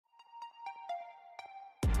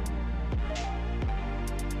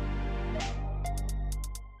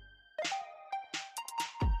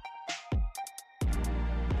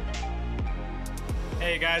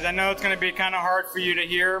Hey guys, I know it's going to be kind of hard for you to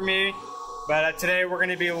hear me, but today we're going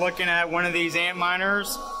to be looking at one of these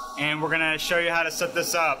Antminers, and we're going to show you how to set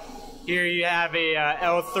this up. Here you have a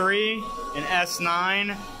L3, an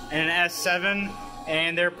S9, and an S7,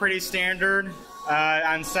 and they're pretty standard.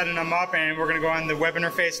 I'm setting them up, and we're going to go on the web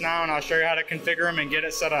interface now, and I'll show you how to configure them and get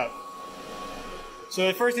it set up. So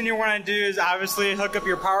the first thing you want to do is obviously hook up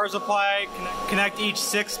your power supply, connect each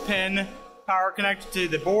 6-pin power connector to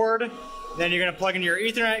the board. Then you're going to plug in your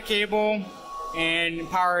Ethernet cable and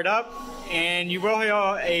power it up. And you will hear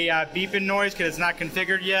a beeping noise because it's not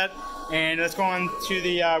configured yet. And let's go on to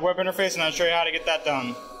the web interface and I'll show you how to get that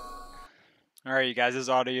done. Alright you guys, this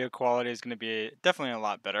audio quality is going to be definitely a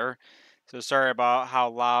lot better. So sorry about how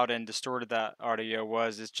loud and distorted that audio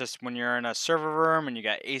was. It's just when you're in a server room and you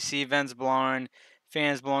got AC vents blowing,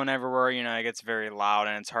 fans blowing everywhere, you know, it gets very loud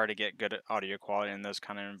and it's hard to get good audio quality in those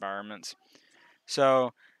kind of environments.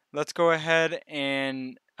 So let's go ahead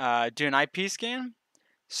and do an IP scan.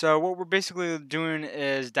 So what we're basically doing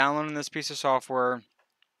is downloading this piece of software,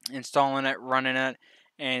 installing it, running it,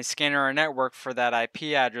 and scanning our network for that IP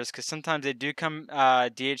address, because sometimes they do come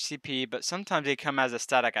DHCP, but sometimes they come as a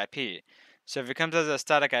static IP. So if it comes as a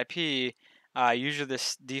static IP, usually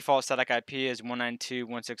this default static IP is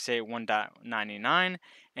 192.168.1.99,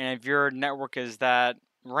 and if your network is that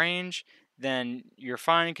range, then you're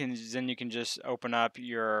fine, because then you can just open up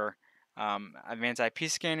your advanced IP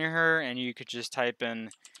scanner here, and you could just type in,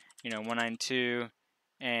 192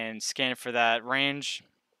 and scan it for that range.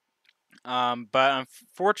 But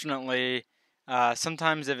unfortunately,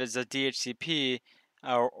 sometimes if it's a DHCP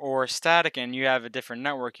or static and you have a different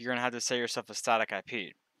network, you're going to have to set yourself a static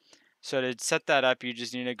IP. So to set that up, you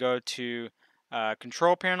just need to go to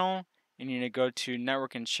Control Panel, and you need to go to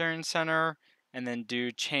Network and Sharing Center, and then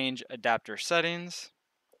do Change Adapter Settings.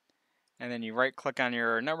 And then you right click on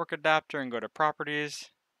your network adapter and go to Properties,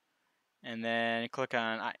 and then click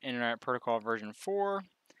on Internet Protocol version 4.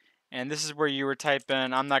 And this is where you were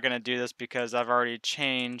typing. I'm not going to do this because I've already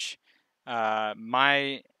changed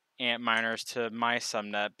my Antminers to my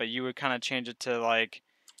subnet, but you would kind of change it to like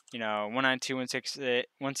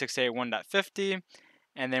 192.168.1.50,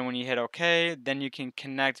 and then when you hit OK, then you can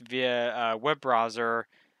connect via a web browser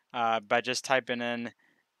by just typing in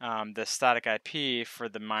the static IP for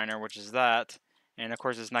the miner, which is that. And of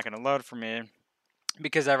course it's not going to load for me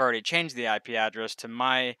because I've already changed the IP address to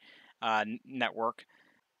my network.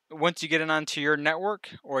 Once you get it onto your network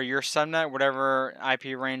or your subnet, whatever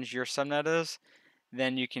IP range your subnet is,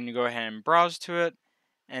 then you can go ahead and browse to it,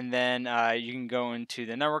 and then you can go into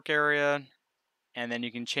the network area, and then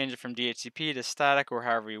you can change it from DHCP to static or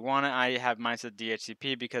however you want it. I have mine set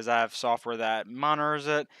DHCP because I have software that monitors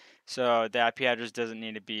it, so the IP address doesn't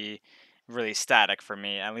need to be really static for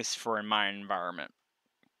me, at least for in my environment.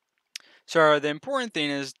 So the important thing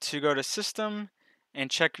is to go to System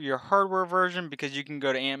and check your hardware version, because you can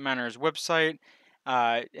go to Antminer's website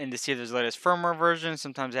and to see if there's the latest firmware version.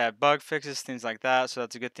 Sometimes they have bug fixes, things like that, so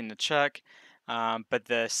that's a good thing to check. But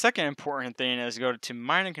the second important thing is go to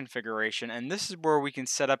mining configuration, and this is where we can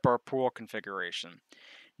set up our pool configuration.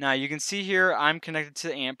 Now you can see here I'm connected to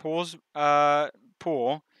the Antpool's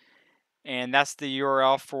pool, and that's the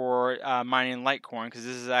URL for mining Litecoin, because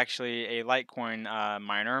this is actually a Litecoin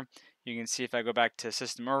miner. You can see if I go back to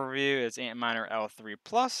System Overview, it's Antminer L3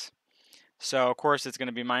 Plus. So of course it's going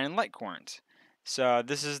to be mining Litecoins. So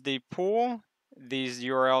this is the pool, these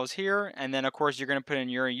URLs here, and then of course you're going to put in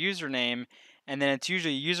your username, and then it's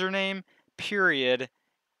usually username period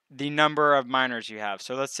the number of miners you have.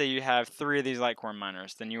 So let's say you have 3 of these Litecoin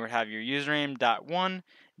miners, then you would have your username .1,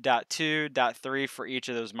 .2, .3 for each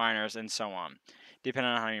of those miners, and so on,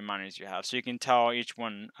 depending on how many miners you have. So you can tell each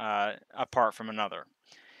one apart from another.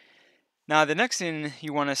 Now the next thing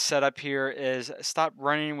you want to set up here is stop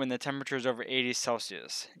running when the temperature is over 80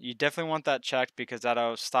 Celsius. You definitely want that checked, because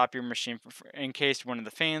that'll stop your machine in case one of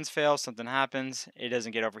the fans fails, something happens, it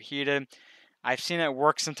doesn't get overheated. I've seen it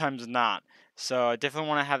work, sometimes not. So I definitely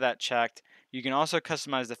want to have that checked. You can also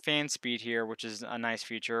customize the fan speed here, which is a nice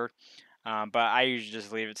feature, but I usually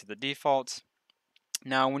just leave it to the defaults.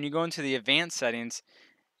 Now when you go into the advanced settings,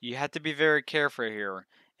 you have to be very careful here.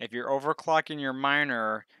 If you're overclocking your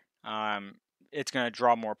miner, it's going to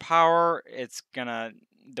draw more power.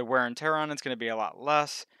 The wear and tear on it's going to be a lot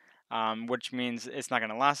less, which means it's not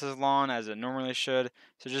going to last as long as it normally should.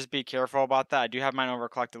 So just be careful about that. I do have mine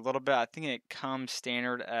overclocked a little bit. I think it comes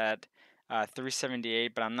standard at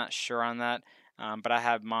 378, but I'm not sure on that. But I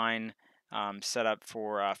have mine set up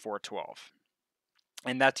for 412.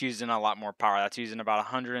 And that's using a lot more power. That's using about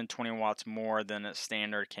 120 watts more than its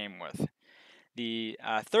standard came with. The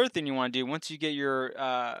third thing you want to do, once you get your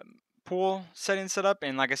pool settings set up.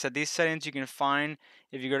 And like I said, these settings you can find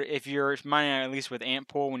if you're mining at least with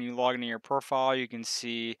Antpool. When you log into your profile, you can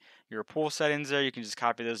see your pool settings there. You can just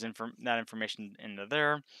copy that information into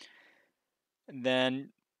there. And then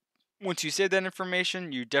once you save that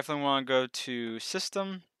information, you definitely want to go to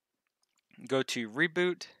System, go to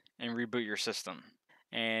Reboot, and reboot your system.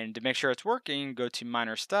 And to make sure it's working, go to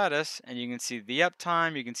Miner Status, and you can see the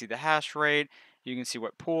uptime, you can see the hash rate, you can see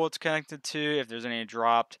what pool it's connected to, if there's any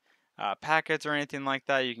dropped packets or anything like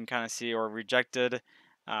that, you can kind of see, or rejected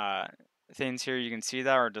things here, you can see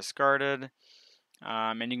that, or discarded.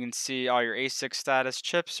 And you can see all your ASIC status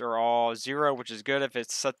chips are all 0, which is good. If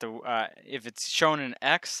it's set to if it's shown in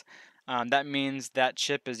X, that means that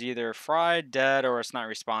chip is either fried, dead, or it's not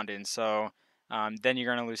responding. So then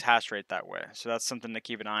you're going to lose hash rate that way. So that's something to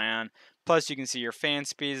keep an eye on. Plus, you can see your fan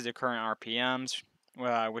speeds, the current RPMs,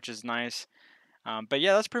 which is nice. But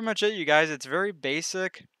yeah, that's pretty much it, you guys. It's very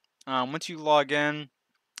basic. Once you log in,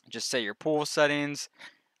 just set your pool settings.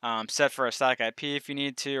 Set for a static IP if you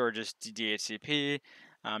need to, or just DHCP.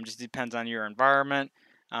 Just depends on your environment.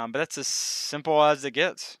 But that's as simple as it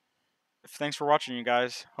gets. Thanks for watching, you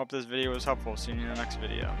guys. Hope this video was helpful. See you in the next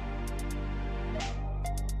video.